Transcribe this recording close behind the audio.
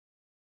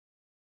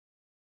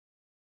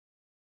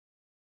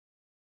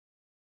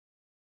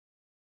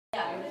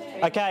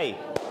Okay,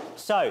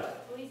 so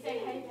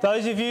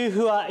those of you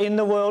who are in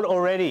the world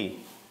already,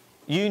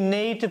 you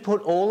need to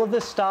put all of the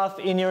stuff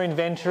in your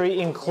inventory,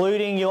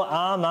 including your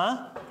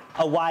armour,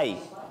 away.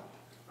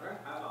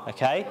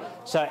 Okay,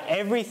 so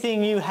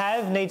everything you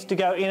have needs to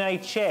go in a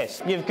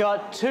chest. You've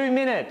got 2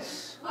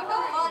 minutes.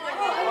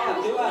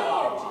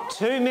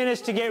 2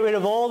 minutes to get rid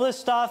of all the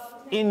stuff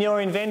in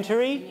your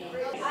inventory.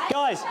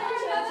 Guys,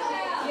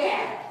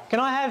 can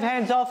I have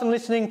hands off and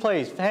listening,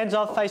 please? Hands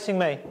off facing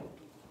me.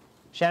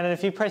 Shannon,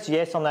 if you press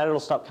yes on that, it'll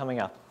stop coming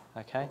up.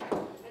 Okay?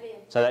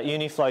 So that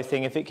Uniflow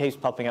thing, if it keeps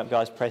popping up,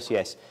 guys, press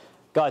yes.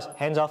 Guys,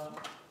 hands off,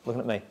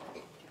 looking at me.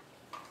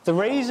 The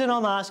reason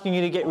I'm asking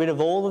you to get rid of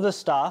all of the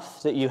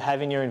stuff that you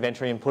have in your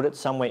inventory and put it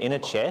somewhere in a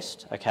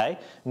chest, okay,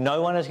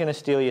 no one is going to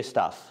steal your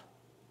stuff.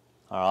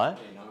 All right?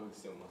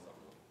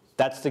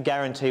 That's the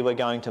guarantee we're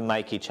going to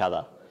make each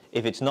other.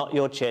 If it's not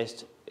your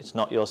chest, it's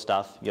not your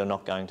stuff, you're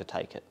not going to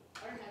take it.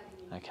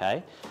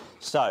 Okay?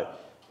 So,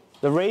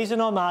 the reason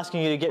I'm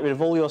asking you to get rid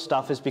of all your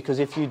stuff is because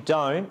if you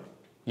don't,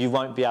 you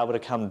won't be able to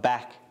come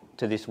back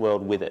to this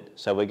world with it.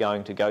 So we're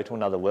going to go to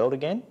another world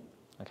again,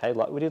 okay,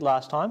 like we did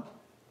last time.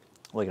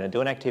 We're going to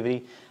do an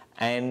activity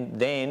and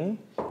then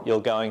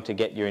you're going to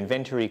get your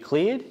inventory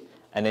cleared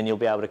and then you'll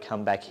be able to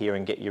come back here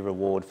and get your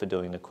reward for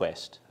doing the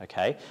quest,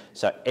 okay?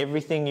 So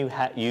everything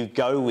you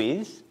go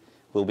with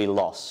will be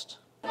lost.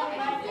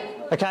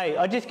 Okay,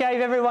 I just gave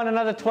everyone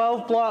another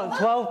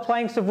 12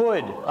 planks of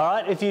wood, all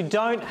right? If you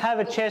don't have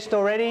a chest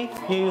already,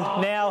 you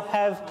now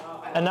have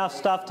enough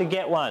stuff to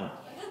get one,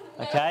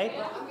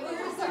 okay?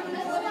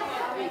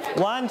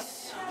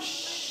 Once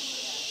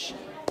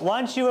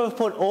you have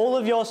put all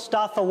of your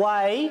stuff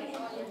away,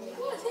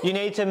 you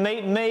need to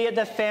meet me at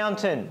the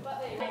fountain.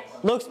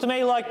 Looks to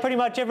me like pretty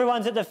much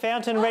everyone's at the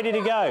fountain ready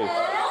to go.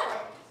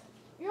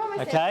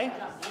 Okay?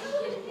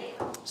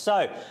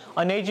 So,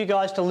 I need you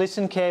guys to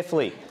listen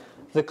carefully.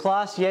 The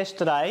class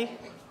yesterday,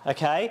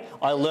 okay,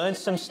 I learned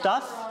some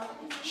stuff.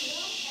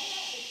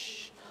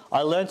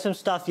 I learned some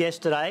stuff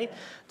yesterday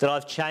that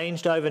I've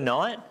changed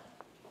overnight,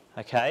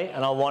 okay,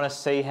 and I want to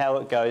see how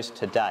it goes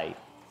today.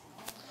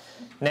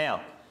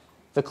 Now,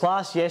 the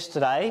class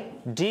yesterday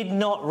did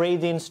not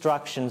read the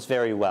instructions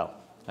very well,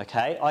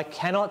 okay? I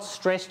cannot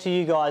stress to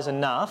you guys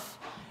enough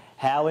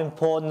how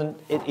important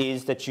it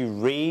is that you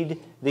read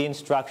the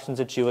instructions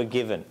that you are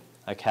given,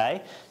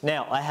 okay?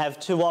 Now, I have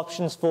two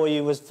options for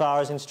you as far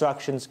as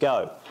instructions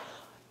go.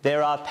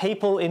 There are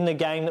people in the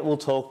game that will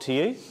talk to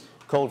you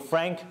called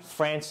Frank,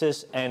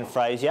 Francis and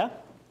Fraser,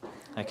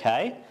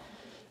 okay?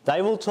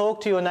 They will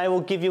talk to you and they will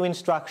give you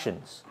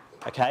instructions,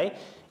 okay?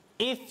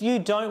 If you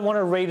don't want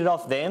to read it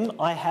off them,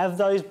 I have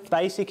those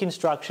basic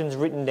instructions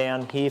written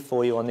down here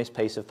for you on this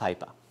piece of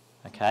paper,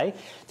 okay?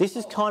 This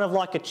is kind of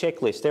like a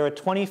checklist. There are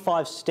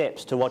 25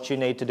 steps to what you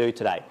need to do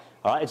today,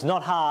 all right? It's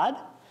not hard,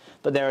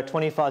 but there are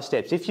 25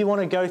 steps. If you want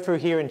to go through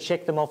here and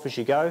check them off as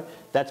you go,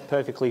 that's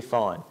perfectly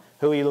fine.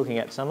 Who are you looking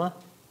at, Summer?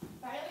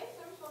 Bailey.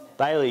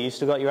 Bailey, you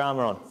still got your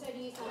armour on. So do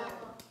you still have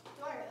one?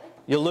 Do I really?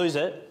 You'll lose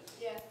it?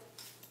 Yeah. I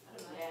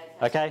don't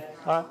know. Okay,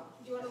 all right.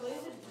 Do you want to lose it?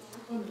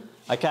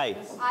 Okay.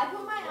 I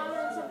put my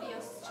armour in somebody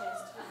else's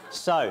chest.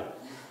 So,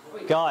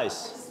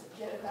 guys,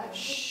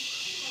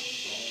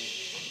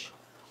 shh.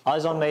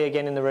 Eyes on me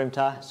again in the room,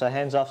 Tar. So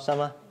hands off,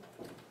 Summer,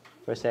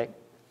 for a sec.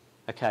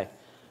 Okay.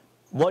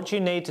 What you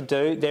need to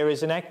do, there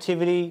is an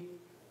activity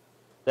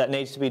that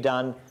needs to be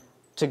done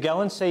to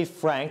go and see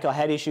Frank. I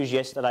had issues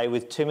yesterday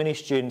with too many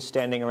students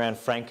standing around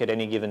Frank at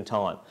any given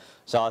time.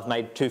 So I've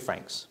made 2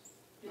 Franks.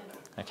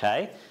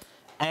 Okay?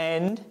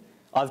 And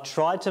I've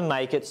tried to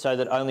make it so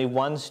that only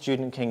one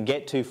student can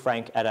get to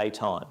Frank at a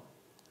time.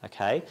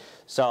 Okay?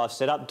 So I've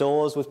set up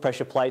doors with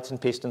pressure plates and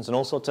pistons and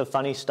all sorts of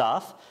funny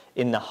stuff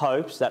in the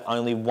hopes that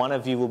only one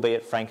of you will be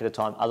at Frank at a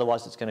time,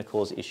 otherwise it's going to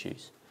cause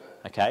issues.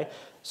 Okay?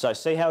 So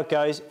see how it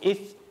goes.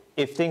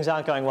 If things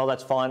aren't going well,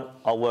 that's fine.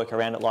 I'll work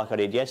around it like I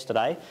did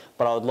yesterday.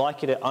 But I would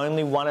like you to,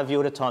 only one of you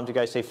at a time to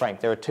go see Frank.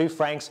 There are 2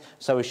 Franks,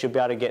 so we should be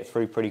able to get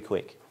through pretty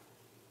quick.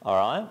 All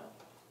right?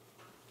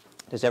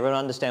 Does everyone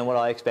understand what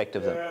I expect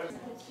of them?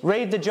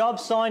 Read the job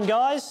sign,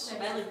 guys.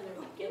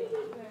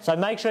 So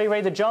make sure you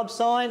read the job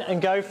sign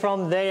and go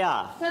from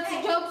there. That's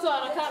the job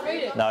sign. I can't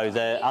read it. No,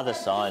 the other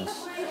signs.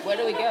 Where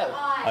do we go?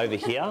 Over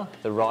here.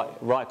 The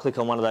right click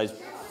on one of those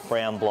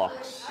brown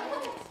blocks.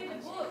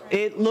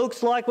 It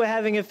looks like we're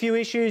having a few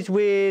issues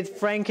with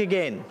Frank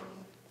again.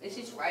 This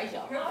is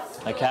Fraser.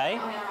 Okay.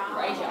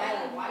 Fraser.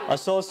 I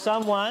saw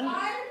someone.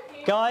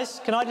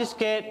 Guys, can I just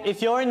get,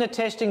 if you're in the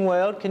testing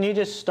world, can you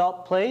just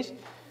stop, please?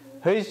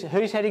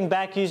 Who's heading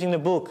back using the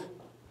book?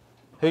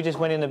 Who just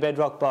went in the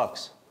bedrock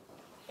box?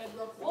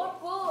 What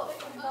book?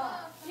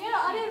 Yeah,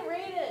 I didn't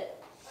read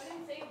it. I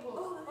didn't see a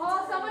book.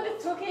 Oh, someone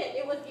just took it.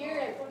 It was you.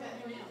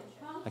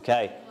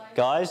 Okay,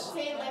 guys.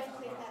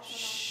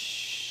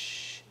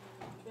 Shh.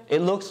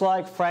 It looks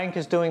like Frank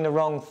is doing the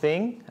wrong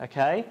thing,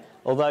 okay?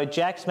 Although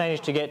Jack's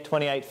managed to get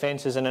 28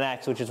 fences and an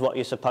axe, which is what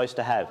you're supposed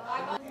to have.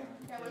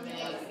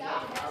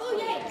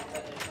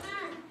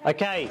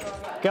 Okay,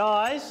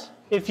 guys,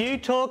 if you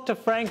talk to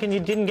Frank and you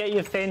didn't get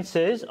your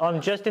fences,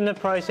 I'm just in the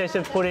process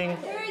of putting...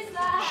 Who is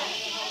that?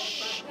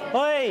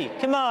 Oi,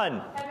 come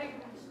on.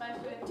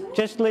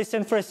 Just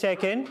listen for a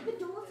second. The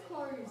door's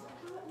closed.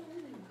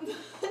 I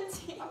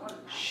can't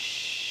move.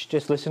 Shh,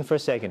 just listen for a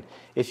second.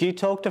 If you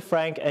talk to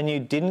Frank and you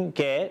didn't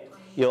get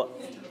your...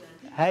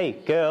 Hey,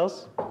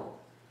 girls.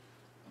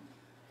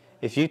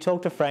 If you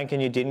talk to Frank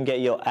and you didn't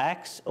get your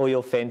axe or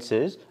your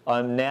fences,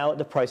 I'm now at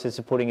the process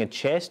of putting a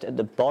chest at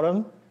the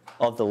bottom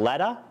of the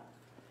ladder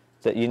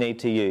that you need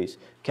to use.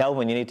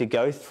 Calvin, you need to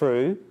go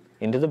through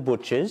into the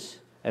butcher's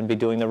and be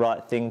doing the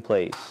right thing,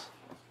 please.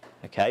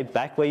 Okay,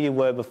 back where you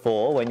were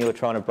before when you were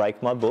trying to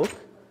break my book.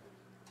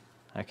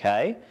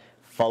 Okay,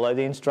 follow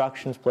the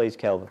instructions, please,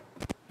 Calvin.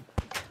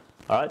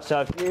 All right, so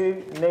if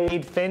you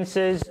need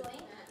fences,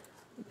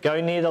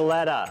 go near the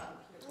ladder.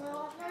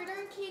 Oh, no,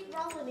 don't keep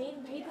rolling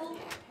in, people.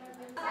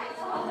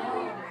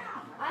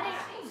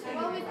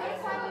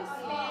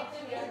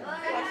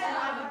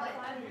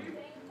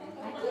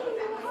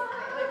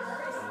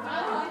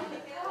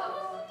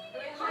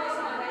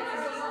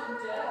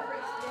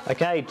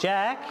 Okay,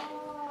 Jack.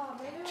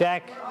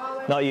 Jack,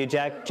 not you,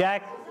 Jack.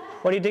 Jack,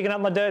 what are you digging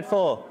up my dirt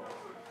for?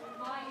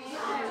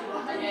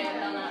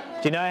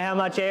 Do you know how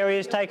much area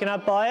is taken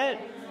up by it?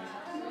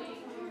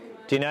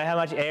 Do you know how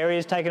much area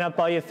is taken up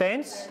by your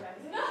fence?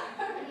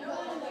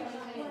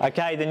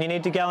 Okay, then you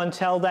need to go and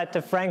tell that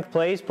to Frank,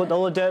 please. Put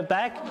all the dirt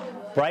back,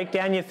 break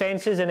down your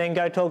fences, and then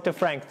go talk to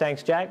Frank.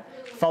 Thanks, Jack.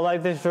 Follow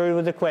through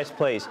with the quest,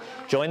 please.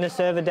 Join the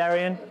server,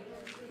 Darian.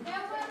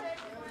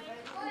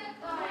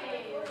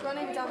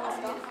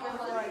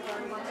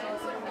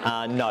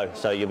 No,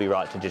 so you'll be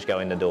right to just go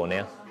in the door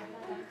now.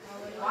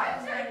 Why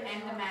is there an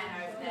Enderman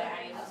over there?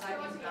 And he looks like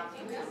he's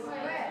nothing.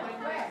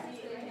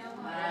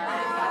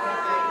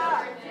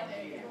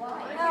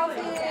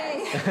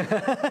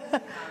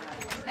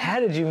 How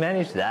did you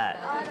manage that?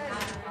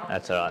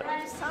 That's all right.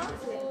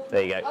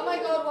 There you go. Oh my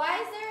god, why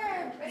is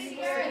there a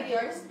scary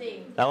ghost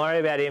thing? Don't worry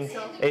about him.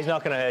 He's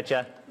not going to hurt you.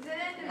 And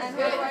how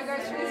do I go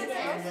through this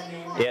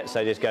house? Yeah,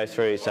 so just go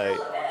through. So,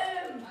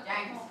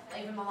 James,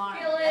 leave him alone.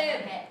 Kill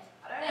him.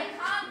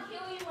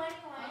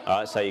 all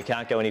right, so you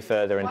can't go any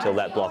further until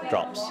that block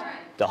drops.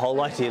 The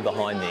whole idea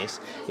behind this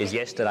is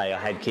yesterday I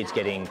had kids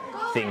getting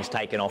things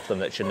taken off them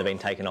that shouldn't have been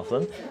taken off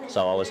them.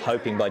 So I was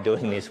hoping by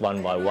doing this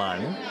one by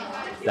one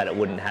that it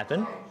wouldn't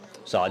happen.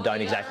 So I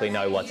don't exactly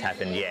know what's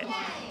happened yet.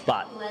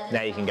 But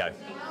now you can go.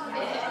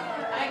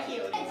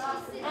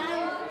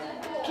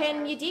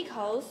 Can you dig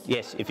holes?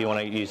 Yes, if you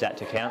want to use that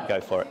to count, go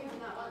for it.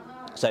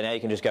 So now you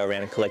can just go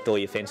around and collect all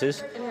your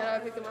fences. And how do I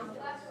pick them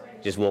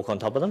up? Just walk on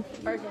top of them.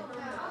 Okay.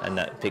 And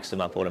that picks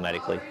them up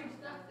automatically.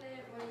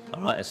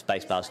 All right, and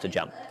space bars to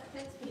jump.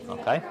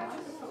 Okay.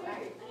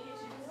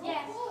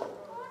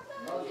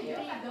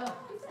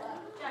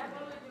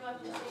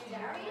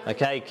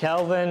 Okay,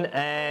 Calvin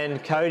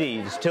and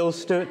Cody, still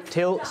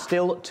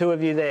two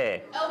of you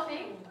there.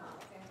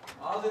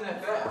 I was in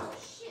there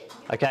first.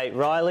 Okay,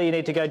 Riley, you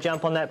need to go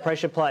jump on that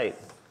pressure plate.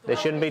 There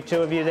shouldn't be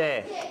two of you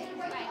there.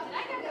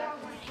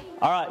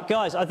 All right,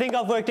 guys, I think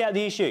I've worked out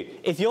the issue.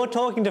 If you're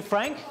talking to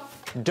Frank,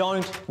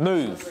 don't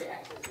move,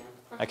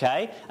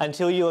 okay,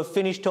 until you have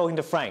finished talking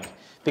to Frank,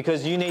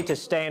 because you need to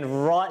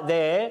stand right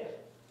there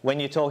when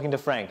you're talking to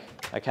Frank,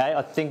 okay?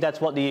 I think that's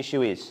what the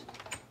issue is.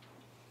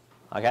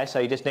 Okay, so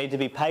you just need to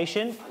be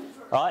patient.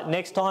 All right,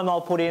 next time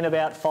I'll put in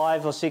about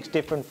 5 or 6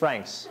 different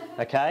Franks,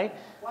 okay?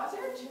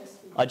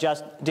 I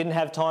just didn't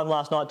have time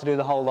last night to do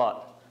the whole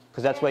lot,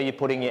 because that's where you're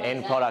putting your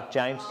end product,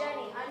 James.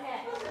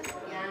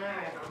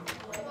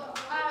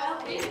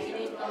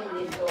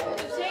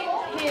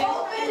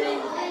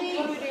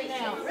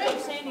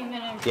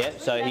 Yeah,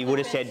 so he would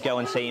have said go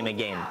and see him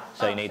again.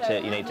 So you need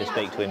to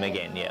speak to him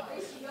again, yeah.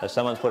 So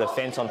someone's put a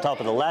fence on top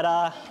of the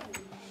ladder.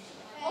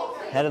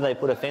 How do they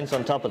put a fence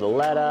on top of the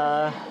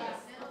ladder?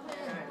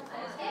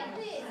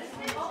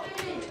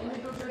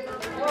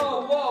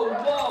 Whoa, whoa,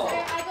 whoa.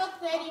 I got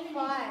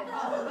 35.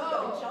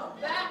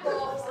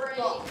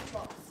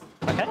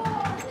 Okay.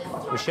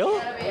 You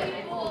sure?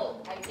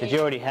 Did you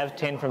already have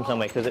 10 from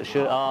somewhere? Because it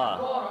should...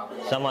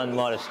 someone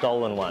might have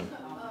stolen one.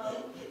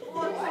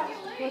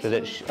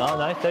 Oh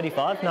no,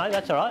 35? No,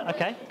 that's all right.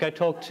 Okay, go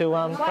talk to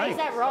Frank. Why is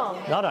that wrong?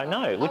 I don't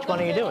know. Which one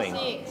are you doing?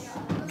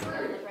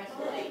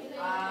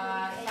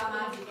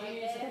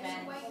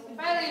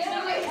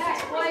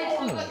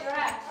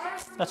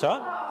 That's all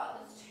right.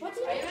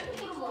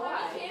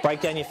 Break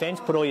down your fence,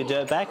 put all your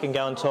dirt back and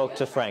go and talk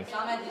to Frank.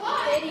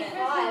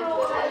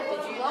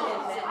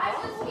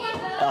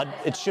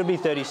 It should be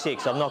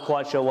 36. I'm not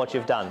quite sure what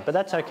you've done, but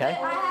that's okay.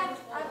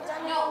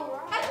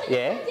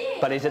 Yeah,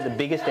 but is it the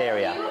biggest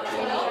area?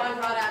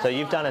 So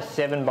you've done a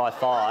 7 by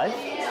 5.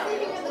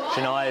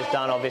 Shania's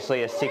done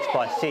obviously a 6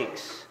 by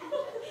 6.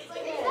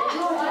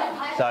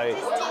 So,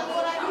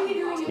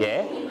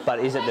 yeah, but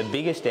is it the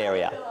biggest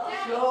area?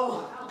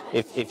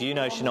 If you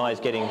know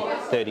Shania's getting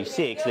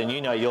 36, then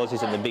you know yours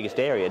isn't the biggest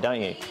area, don't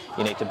you?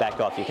 You need to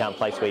back off. You can't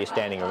place where you're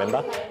standing,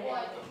 remember?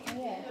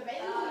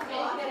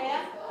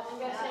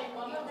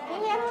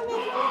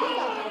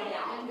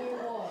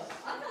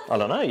 I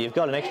don't know. You've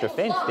got an extra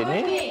fence,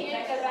 didn't you?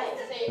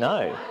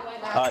 No.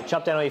 All right,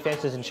 chop down all your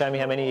fences and show me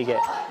how many you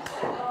get.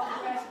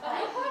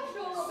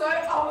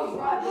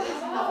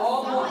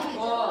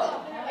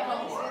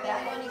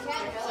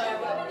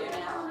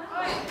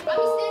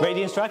 Read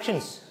the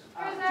instructions.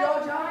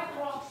 Georgia,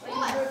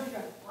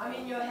 I'm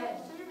in your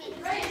head.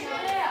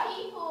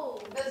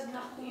 People. There's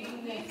nothing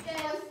in there.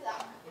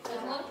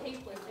 There's a lot of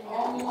people.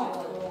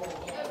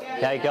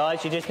 Okay,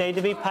 guys, you just need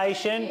to be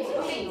patient.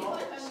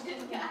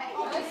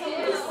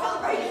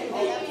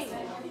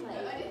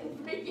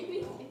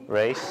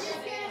 Reese.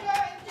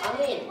 I'm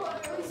in.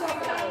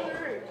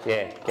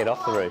 Yeah, get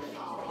off the roof.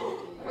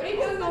 What are you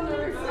doing on the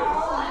roof?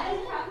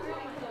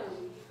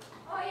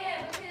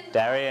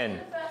 Darian,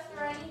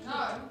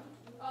 No.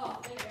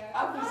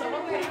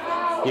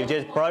 you've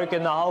just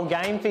broken the whole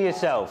game for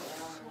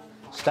yourself.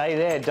 Stay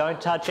there, don't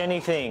touch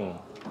anything.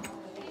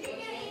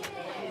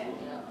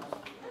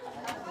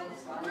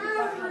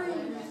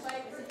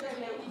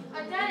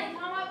 Danny,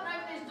 come up and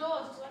open these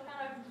doors because I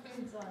can't open them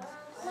inside.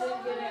 I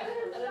didn't get out.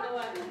 I don't know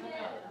why I didn't get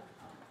out.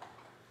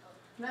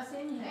 Can I see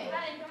in your head?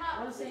 Danny, come I up.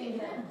 want to see in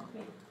your head.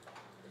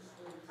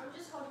 I'm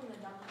just holding the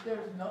dump.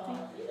 There's nothing.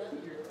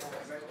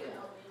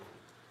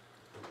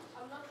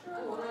 I'm not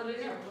sure.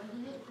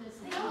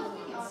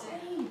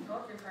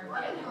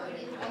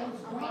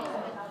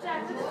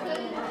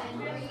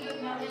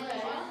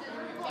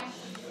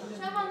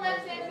 Someone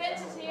left their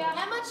fences here.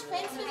 How much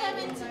fence was I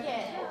meant to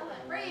get?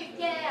 Reeve,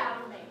 get out.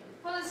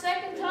 For the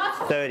second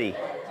task? 30.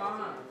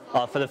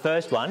 Oh, for the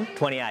first one,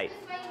 28.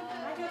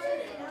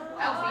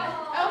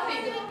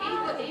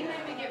 Elfie, he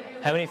made me get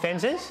real. How many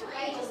fences?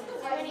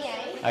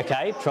 28.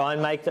 Okay, try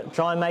and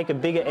make a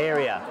bigger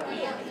area.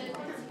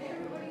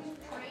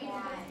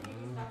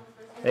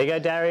 There you go,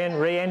 Darian.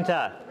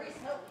 Re-enter.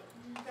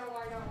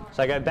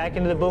 So go back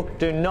into the book.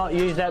 Do not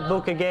use that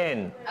book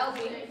again.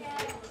 Elfie,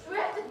 we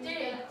have to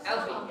dig.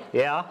 Elfie,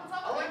 Yeah.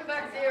 I went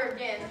back there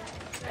again,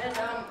 and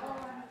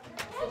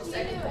for the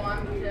second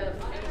time, to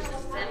finish the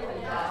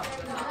second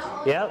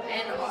half, Yep.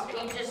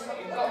 and he just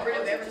got rid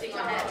of everything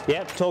I had.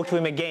 Yep. Talk to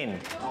him again.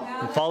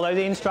 Follow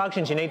the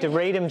instructions. You need to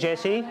read them,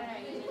 Jesse. I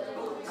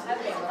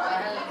haven't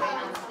been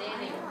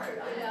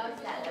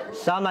understanding.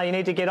 Summer, you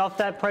need to get off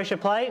that pressure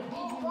plate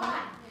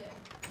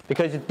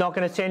because it's not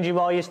going to send you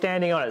while you're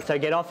standing on it. So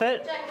get off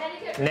it.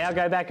 Now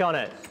go back on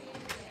it.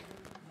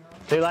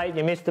 Too late,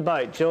 you missed the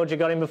boat. Georgia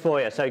got in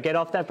before you. So get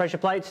off that pressure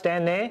plate,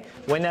 stand there.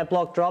 When that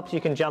block drops, you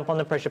can jump on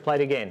the pressure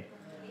plate again.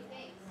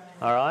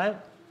 All right?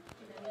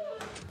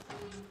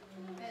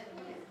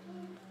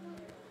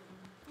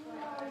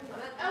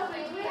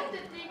 Elfie, do we have to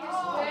dig a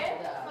square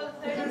for the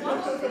third one?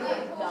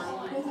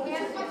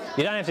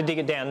 You don't have to dig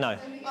it down, no.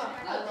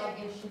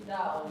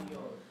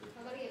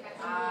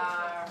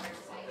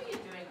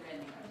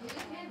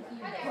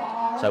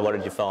 So what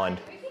did you find?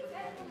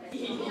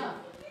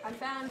 I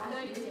found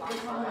 36.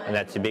 And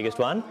that's the biggest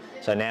one.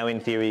 So now in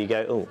theory you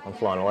go, oh, I'm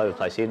flying all over the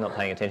place here, not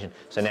paying attention.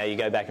 So now you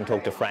go back and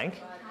talk to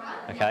Frank,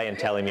 okay, and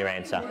tell him your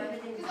answer.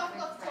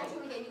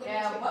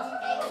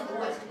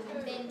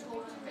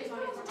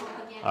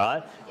 All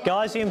right.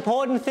 Guys, the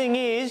important thing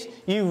is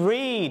you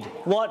read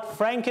what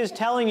Frank is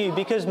telling you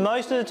because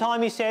most of the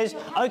time he says,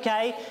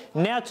 okay,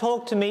 now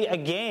talk to me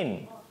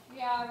again.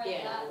 Yeah, I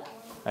read that.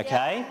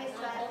 Okay?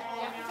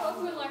 Talk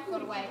to him like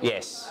got away.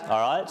 Yes. All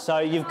right. So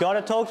you've got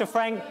to talk to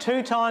Frank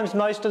 2 times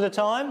most of the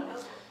time.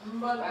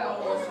 Now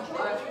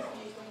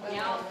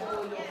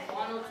for your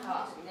final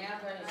task, now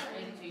go to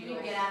speak to your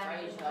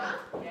Fraser,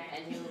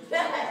 and he'll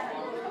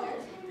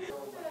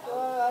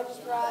I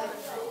just write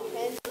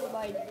pencil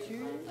by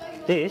 2.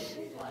 This.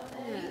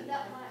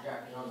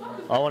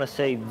 I want to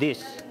see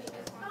this.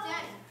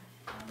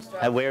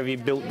 Where have you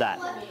built that?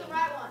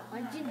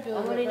 I did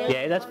build it.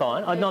 Yeah, that's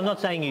fine. I'm not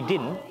saying you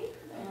didn't.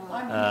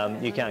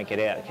 You can't get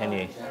out, can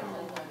you?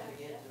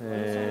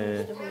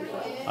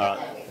 All right,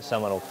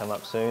 someone will come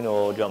up soon,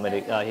 or do you want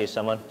me to? Here's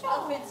someone.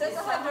 It says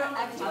I have an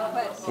active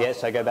quest. Yeah,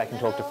 so go back and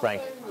talk to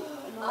Frank.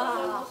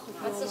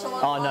 That's such a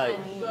long Oh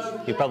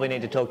no, you probably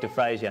need to talk to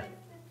Fraser.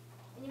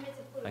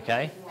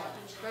 Okay?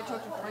 Go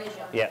talk to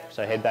Fraser. Yeah,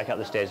 so head back up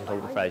the stairs and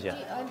talk to Fraser.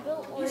 I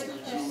built like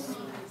just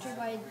 2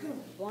 by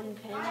 1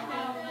 pen,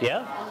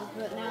 Yeah?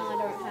 but now I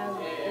don't have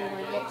all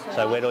my blocks.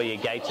 So where'd all your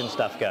gates and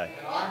stuff go?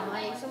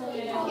 Some of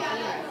them are on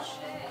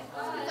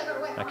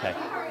the Okay.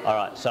 All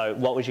right, so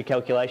what was your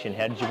calculation?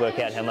 How did you work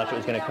out how much it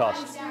was going to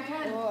cost?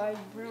 Well, I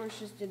pretty much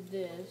just did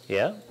this.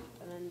 Yeah?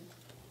 And then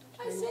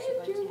turned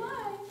it 2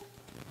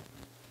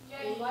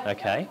 by 10.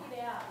 Okay.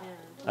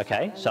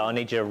 Okay, so I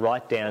need you to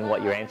write down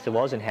what your answer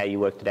was and how you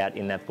worked it out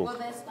in that book.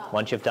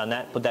 Once you've done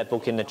that, put that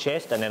book in the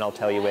chest and then I'll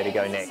tell you where to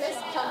go next.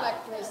 Come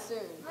back to me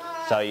soon.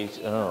 So you,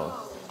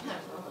 oh.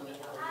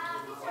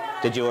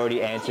 Did you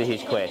already answer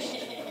his quest?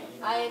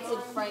 I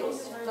answered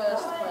Frank's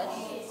first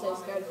quest. It says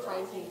go to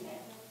Frankie.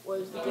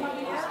 Was the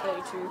difference was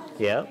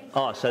 32? Yeah.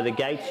 Oh, so the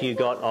gates you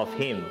got off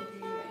him.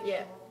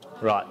 Yeah.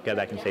 Right, go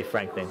back and see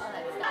Frank then.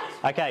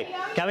 Okay,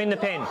 come in the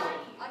pen.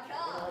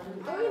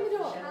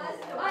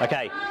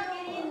 Okay,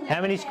 how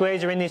many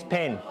squares are in this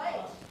pen?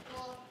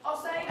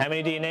 How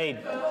many do you need?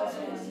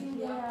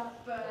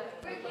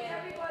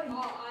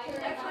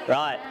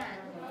 Right,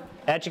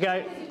 out you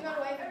go.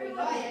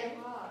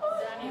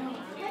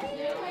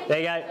 There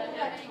you go.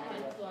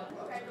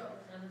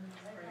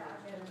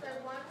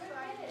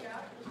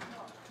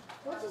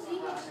 What's his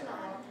ego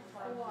tonight?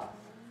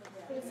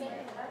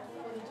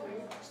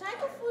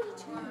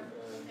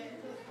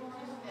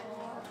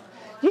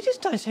 You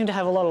just don't seem to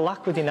have a lot of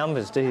luck with your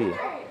numbers, do you?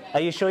 Are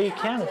you sure you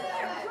can?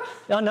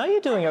 I know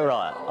you're doing it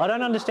right. I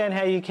don't understand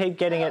how you keep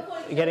getting it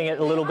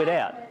a little bit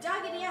out.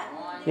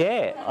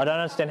 Yeah, I don't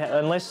understand how,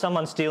 unless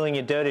someone's stealing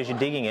your dirt as you're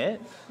digging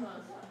it.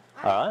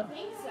 All right.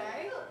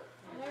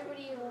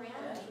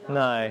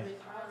 No.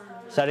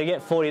 So to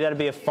get 40, that'd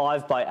be a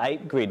 5 by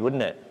 8 grid,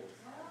 wouldn't it?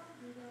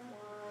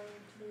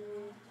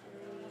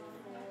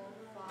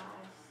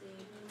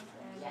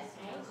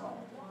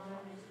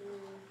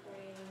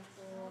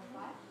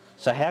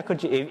 So how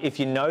could you, if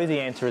you know the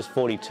answer is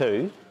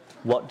 42,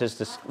 what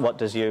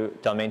does your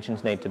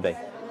dimensions need to be?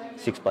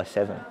 6 by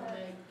 7.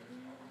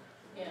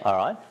 All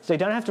right. So you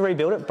don't have to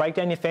rebuild it. Break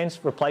down your fence,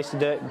 replace the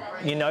dirt.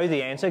 You know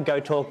the answer. Go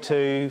talk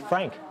to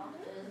Frank.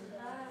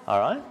 All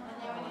right.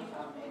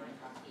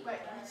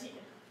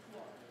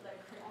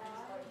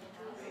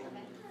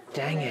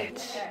 Dang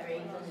it.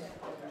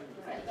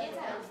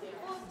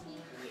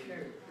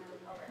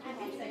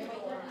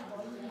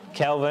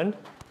 Calvin.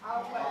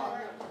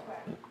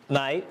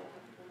 Mate.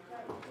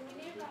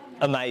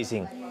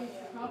 Amazing.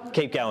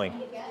 Keep going.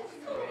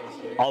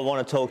 I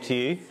want to talk to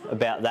you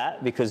about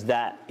that because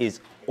that is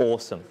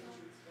awesome.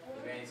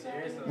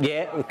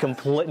 Yeah,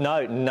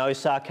 no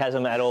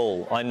sarcasm at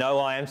all. I know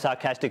I am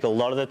sarcastic a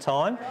lot of the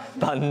time,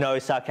 but no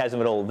sarcasm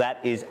at all. That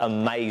is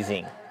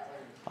amazing.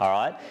 All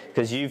right?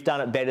 Because you've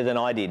done it better than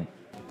I did.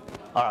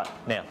 All right,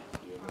 now.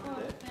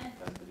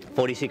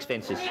 46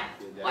 fences. Yeah?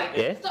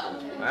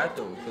 I have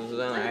to, because it's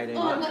only 18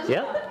 minutes.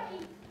 Yeah?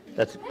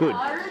 That's good.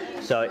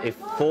 So if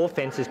 4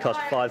 fences cost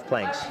 5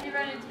 planks,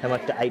 how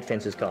much do 8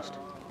 fences cost?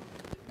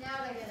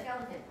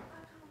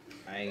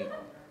 8.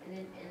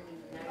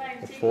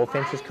 If 4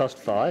 fences cost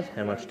 5,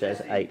 how much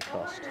does 8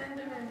 cost?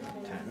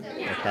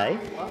 10. Okay.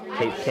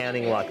 Keep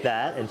counting like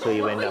that until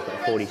you end up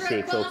at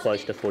 46 or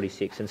close to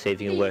 46 and see if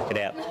you can work it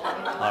out.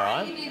 All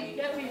right?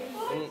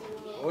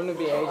 Wouldn't it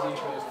be easy if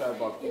you just go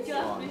by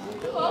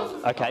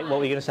 5? Okay, what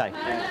were you going to say?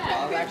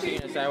 I was actually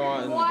going to say,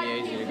 why wouldn't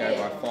it be easy to go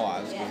by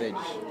 5s? Because they're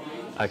just...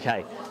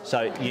 Okay,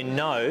 so you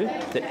know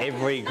that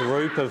every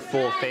group of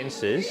 4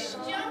 fences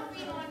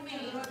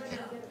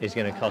is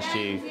going to cost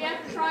you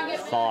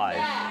 5.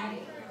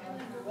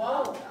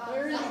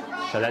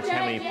 So that's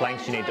how many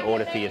planks you need to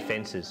order for your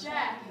fences.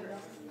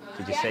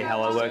 Did you see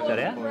how I worked that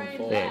out?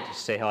 Yeah, did you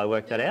see how I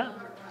worked that out?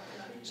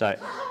 So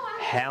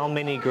how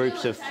many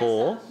groups of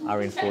 4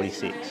 are in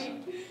 46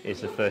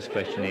 is the first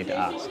question you need to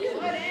ask.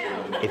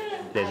 If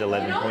there's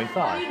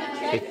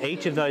 11.5. If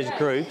each of those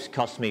groups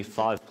costs me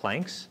 5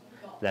 planks,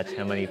 that's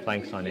how many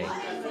planks I need.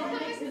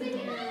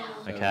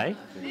 Okay?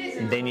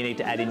 And then you need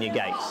to add in your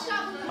gates.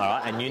 All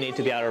right? And you need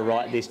to be able to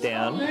write this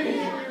down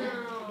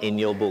in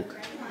your book.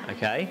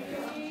 Okay?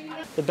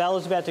 The bell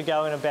is about to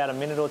go in about a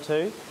minute or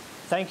two.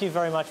 Thank you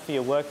very much for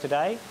your work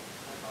today.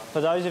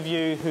 For those of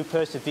you who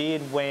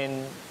persevered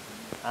when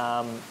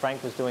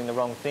Frank was doing the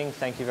wrong thing,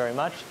 thank you very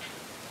much.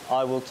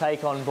 I will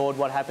take on board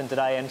what happened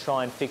today and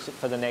try and fix it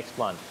for the next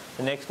one.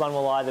 The next one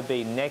will either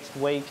be next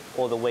week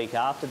or the week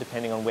after,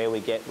 depending on where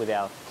we get with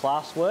our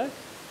classwork.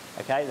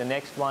 Okay, the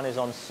next one is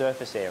on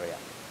surface area.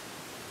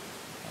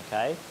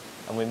 Okay,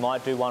 and we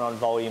might do one on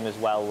volume as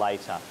well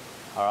later.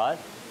 All right,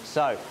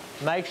 so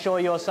make sure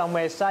you're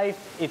somewhere safe.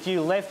 If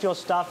you left your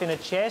stuff in a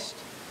chest,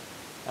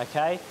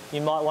 okay, you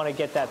might want to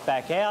get that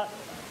back out.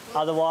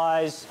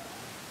 Otherwise,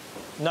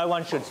 no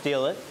one should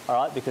steal it, all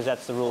right, because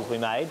that's the rules we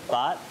made,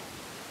 but